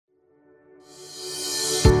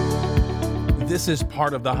This is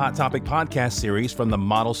part of the Hot Topic podcast series from the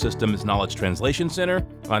Model Systems Knowledge Translation Center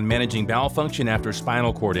on managing bowel function after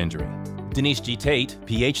spinal cord injury. Denise G. Tate,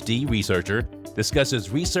 PhD researcher, discusses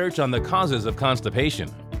research on the causes of constipation.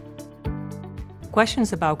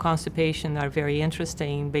 Questions about constipation are very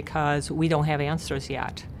interesting because we don't have answers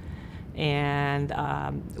yet. And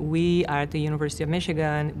we at the University of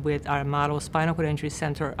Michigan, with our Model Spinal Cord Injury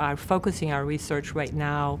Center, are focusing our research right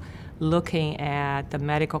now looking at the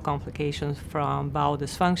medical complications from bowel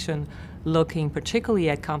dysfunction, looking particularly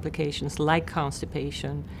at complications like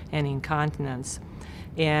constipation and incontinence.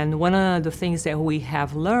 And one of the things that we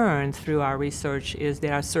have learned through our research is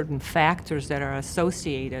there are certain factors that are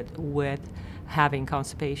associated with having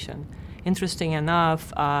constipation. Interesting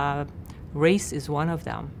enough, race is one of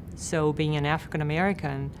them. So being an African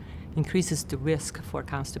American increases the risk for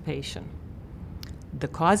constipation. The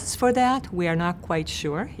causes for that, we are not quite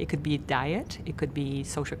sure. It could be diet, it could be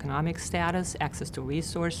socioeconomic status, access to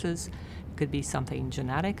resources, it could be something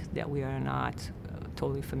genetic that we are not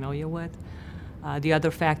totally familiar with. The other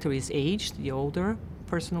factor is age. The older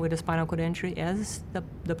person with a spinal cord injury is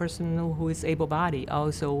the person who is able-bodied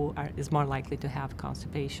also is more likely to have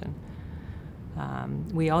constipation.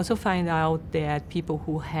 We also find out that people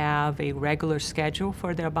who have a regular schedule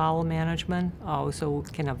for their bowel management also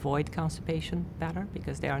can avoid constipation better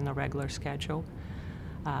because they are on a regular schedule.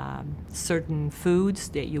 Certain foods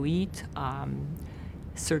that you eat,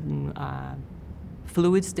 certain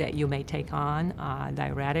fluids that you may take on,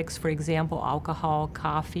 diuretics, for example, alcohol,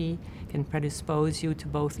 coffee, can predispose you to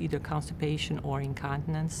both either constipation or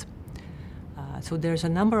incontinence. So there's a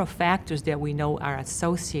number of factors that we know are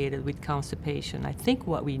associated with constipation. I think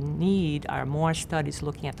what we need are more studies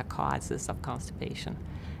looking at the causes of constipation,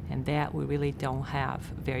 and that we really don't have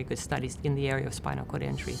very good studies in the area of spinal cord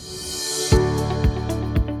injury.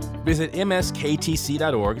 Visit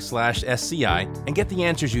msktc.org/SCI and get the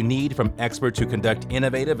answers you need from experts who conduct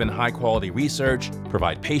innovative and high-quality research,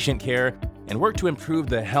 provide patient care, and work to improve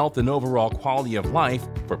the health and overall quality of life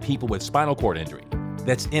for people with spinal cord injury.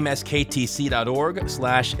 That's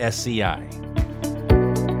msktc.org/SCI.